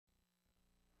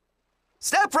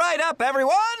Step right up,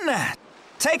 everyone!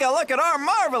 Take a look at our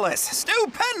marvelous,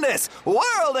 stupendous,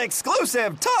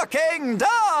 world-exclusive talking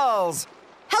dolls!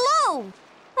 Hello!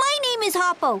 My name is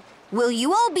Hoppo. Will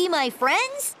you all be my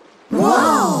friends?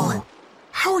 Whoa!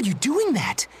 How are you doing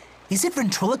that? Is it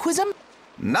ventriloquism?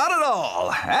 Not at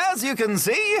all. As you can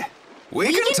see,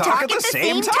 we can talk at the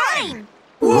same time.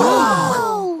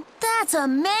 Whoa! That's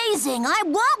amazing! I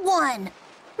want one!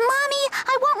 Mommy,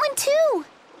 I want one too!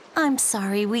 I'm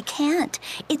sorry, we can't.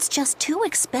 It's just too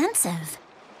expensive.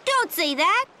 Don't say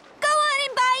that! Go on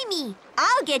and buy me!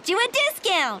 I'll get you a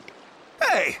discount!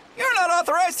 Hey, you're not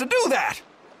authorized to do that!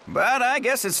 But I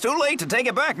guess it's too late to take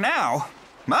it back now.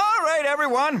 All right,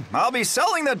 everyone. I'll be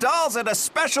selling the dolls at a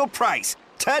special price.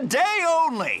 Today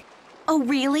only! Oh,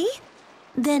 really?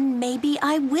 Then maybe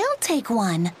I will take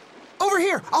one. Over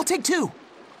here, I'll take two.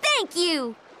 Thank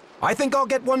you! I think I'll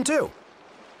get one too.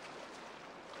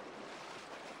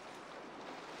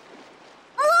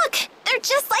 Look! They're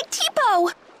just like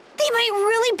Tipo! They might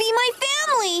really be my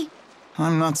family!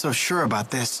 I'm not so sure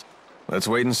about this. Let's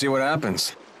wait and see what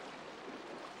happens.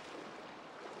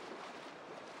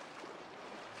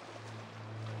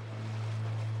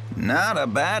 Not a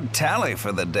bad tally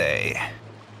for the day.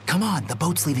 Come on, the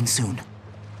boat's leaving soon.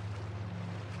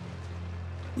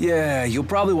 Yeah, you'll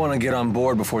probably want to get on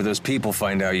board before those people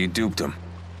find out you duped them.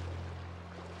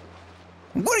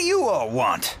 What do you all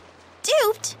want?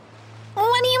 Duped?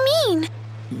 What do you mean?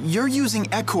 You're using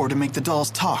Ecor to make the dolls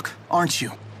talk, aren't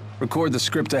you? Record the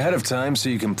script ahead of time so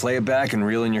you can play it back and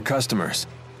reel in your customers.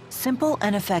 Simple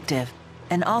and effective,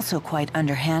 and also quite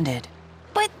underhanded.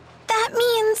 But that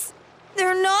means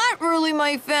they're not really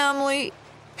my family.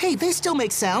 Hey, they still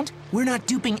make sound. We're not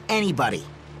duping anybody.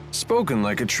 Spoken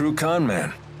like a true con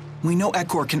man. We know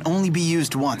Ecor can only be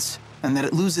used once, and that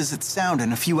it loses its sound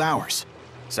in a few hours.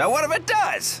 So what if it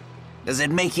does? Does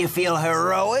it make you feel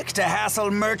heroic to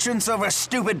hassle merchants over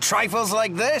stupid trifles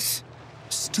like this?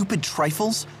 Stupid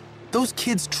trifles? Those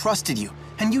kids trusted you,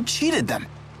 and you cheated them.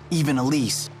 Even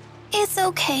Elise. It's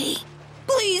okay.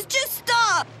 Please, just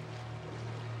stop!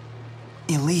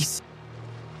 Elise.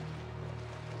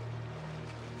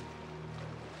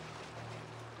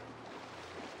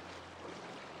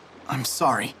 I'm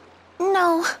sorry.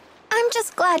 No, I'm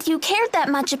just glad you cared that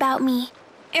much about me.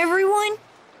 Everyone,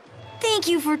 thank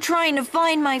you for trying to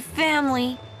find my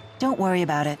family. Don't worry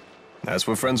about it. That's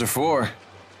what friends are for.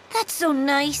 That's so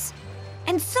nice.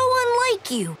 And so unlike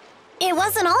you. It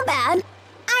wasn't all bad.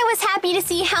 I was happy to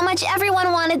see how much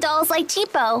everyone wanted dolls like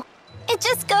Tipo. It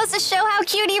just goes to show how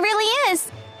cute he really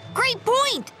is. Great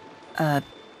point!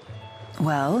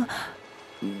 Well,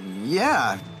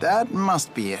 Yeah, that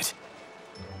must be it.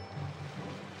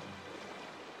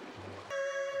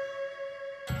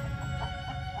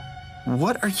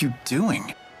 What are you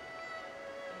doing?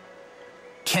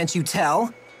 Can't you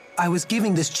tell? I was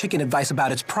giving this chicken advice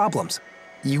about its problems.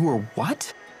 You were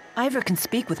what? Ivor can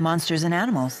speak with monsters and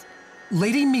animals.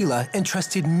 Lady Mila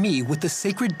entrusted me with the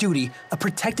sacred duty of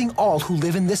protecting all who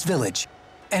live in this village.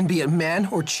 And be it man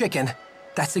or chicken,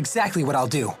 that's exactly what I'll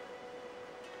do.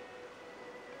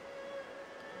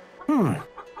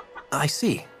 I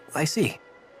see.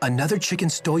 Another chicken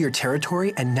stole your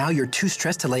territory and now you're too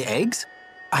stressed to lay eggs?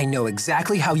 I know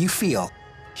exactly how you feel.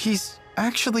 He's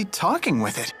actually talking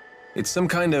with it. It's some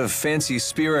kind of fancy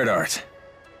spirit art.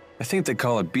 I think they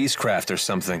call it beastcraft or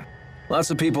something. Lots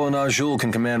of people in Azul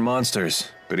can command monsters,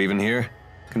 but even here,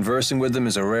 conversing with them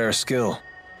is a rare skill.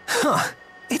 Huh.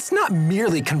 It's not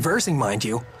merely conversing, mind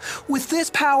you. With this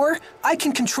power, I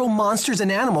can control monsters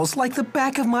and animals like the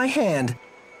back of my hand.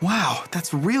 Wow,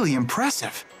 that's really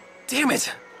impressive. Damn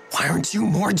it! Why aren't you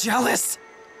more jealous?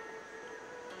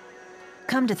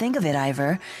 Come to think of it,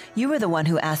 Ivor, you were the one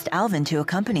who asked Alvin to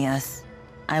accompany us.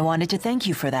 I wanted to thank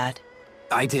you for that.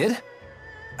 I did?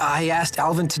 I asked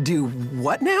Alvin to do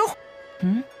what now?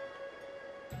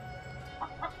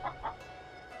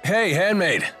 Hey,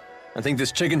 handmaid! I think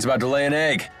this chicken's about to lay an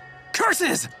egg.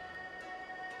 Curses!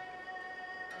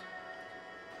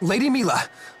 Lady Mila,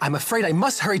 I'm afraid I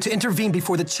must hurry to intervene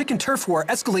before the chicken turf war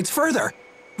escalates further.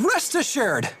 Rest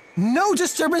assured, no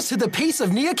disturbance to the peace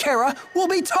of Nia Khera will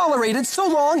be tolerated so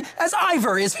long as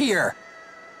Ivor is here.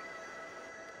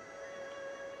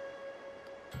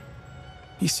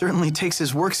 He certainly takes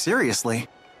his work seriously.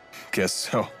 Guess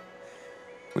so.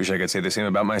 Wish I could say the same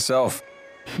about myself.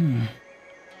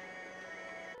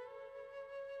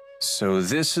 So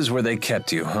this is where they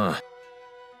kept you, huh?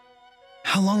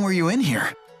 How long were you in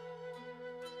here?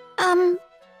 I'm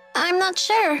not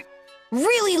sure.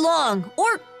 Really long,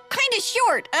 or kinda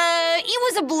short.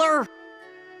 It was a blur.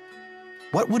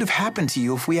 What would have happened to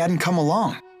you if we hadn't come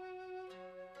along?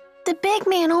 The big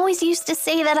man always used to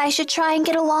say that I should try and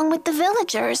get along with the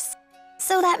villagers,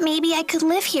 so that maybe I could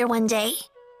live here one day.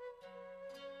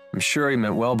 I'm sure he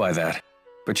meant well by that.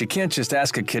 But you can't just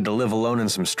ask a kid to live alone in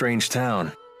some strange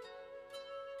town.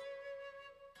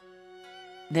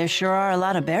 There sure are a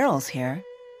lot of barrels here.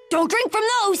 Don't drink from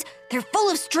those! They're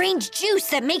full of strange juice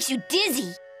that makes you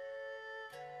dizzy.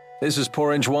 This is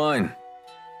porridge wine.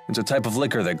 It's a type of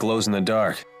liquor that glows in the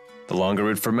dark. The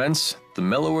longer it ferments, the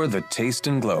mellower the taste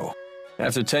and glow.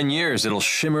 After 10 years, it'll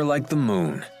shimmer like the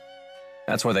moon.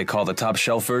 That's why they call the top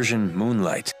shelf version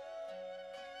Moonlight.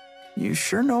 You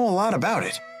sure know a lot about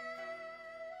it.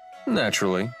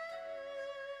 Naturally.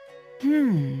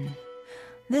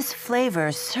 This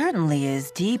flavor certainly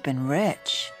is deep and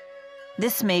rich.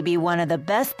 This may be one of the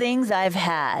best things I've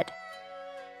had.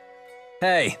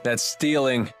 Hey, that's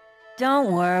stealing.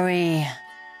 Don't worry.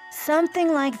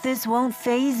 Something like this won't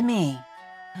faze me.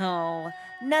 Oh,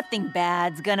 nothing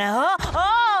bad's gonna...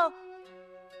 Oh!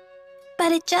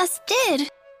 But it just did.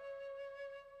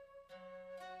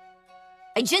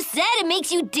 I just said it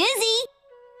makes you dizzy.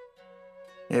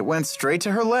 It went straight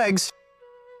to her legs.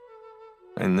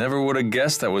 I never would have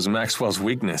guessed that was Maxwell's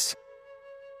weakness.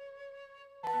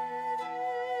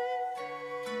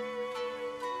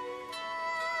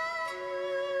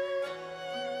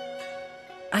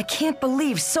 I can't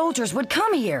believe soldiers would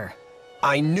come here.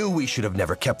 I knew we should have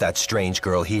never kept that strange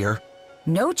girl here.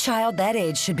 No child that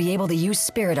age should be able to use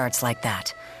spirit arts like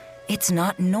that. It's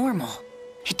not normal.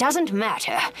 It doesn't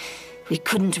matter. We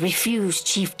couldn't refuse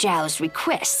Chief Zhao's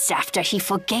requests after he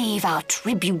forgave our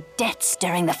tribute debts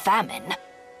during the famine.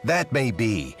 That may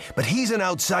be, but he's an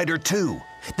outsider too.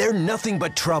 They're nothing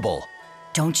but trouble.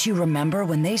 Don't you remember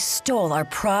when they stole our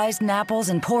prized apples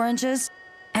and porridges?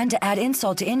 And to add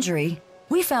insult to injury,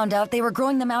 we found out they were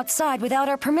growing them outside without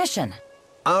our permission.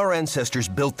 Our ancestors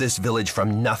built this village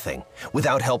from nothing,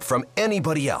 without help from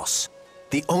anybody else.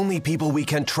 The only people we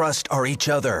can trust are each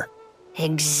other.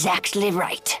 Exactly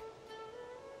right.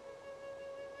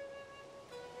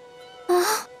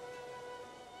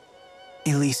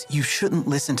 Elise, you shouldn't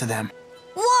listen to them.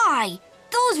 Why?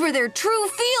 Those were their true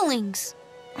feelings.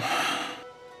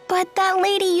 But that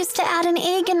lady used to add an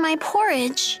egg in my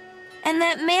porridge. And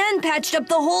that man patched up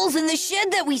the holes in the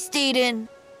shed that we stayed in.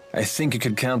 I think you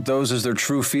could count those as their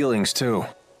true feelings, too.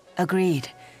 Agreed.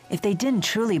 If they didn't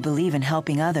truly believe in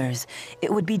helping others,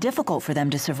 it would be difficult for them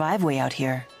to survive way out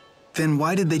here. Then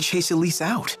why did they chase Elise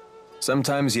out?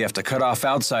 Sometimes you have to cut off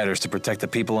outsiders to protect the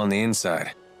people on the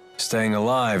inside. Staying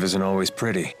alive isn't always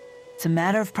pretty. It's a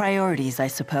matter of priorities, I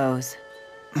suppose.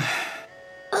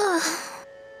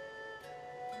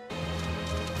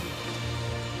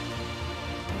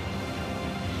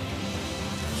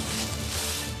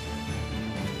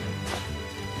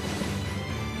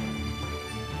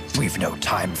 We've no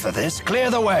time for this.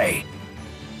 Clear the way.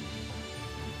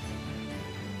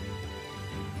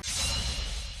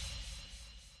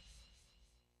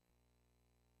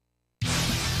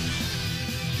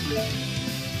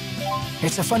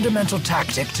 It's a fundamental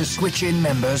tactic to switch in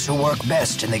members who work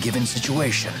best in a given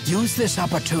situation. Use this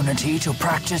opportunity to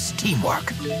practice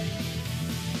teamwork.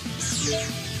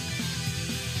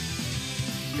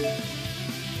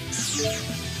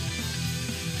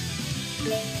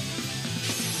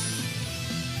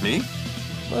 Me?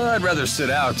 Well, I'd rather sit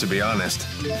out, to be honest.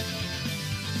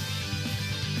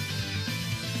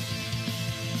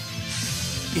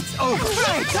 It's over.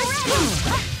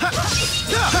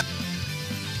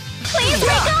 Please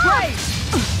wake up!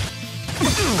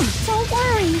 Don't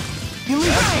worry.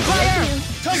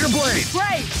 Tiger Blade!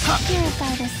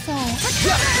 Purify the soul.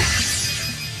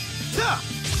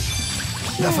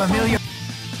 The familiar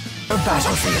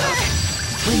battlefield.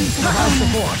 Please provide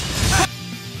support.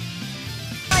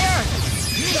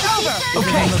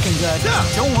 Okay. Looking good.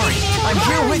 Don't worry. I'm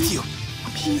here with you.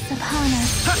 Peace upon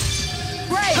us.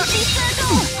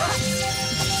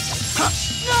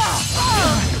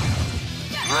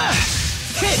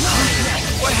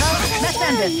 What happened? Let's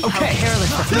end it. Okay. Careless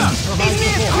to please provide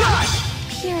support.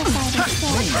 Purify the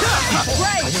soul.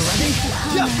 Are you ready? Peace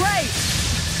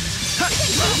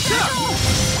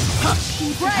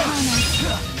upon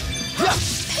us.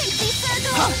 Pixie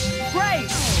circle.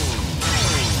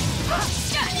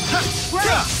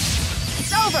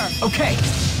 It's over. Okay.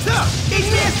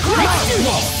 Igneous Crush!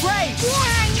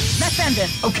 Let's end it.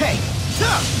 Okay.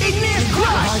 Igneous Crush!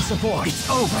 Provide support. It's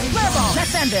over.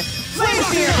 Let's end it. Flame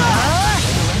Spear!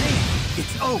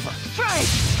 It's over.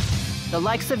 The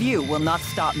likes of you will not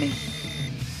stop me.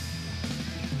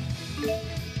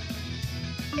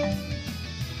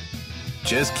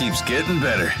 Just keeps getting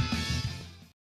better.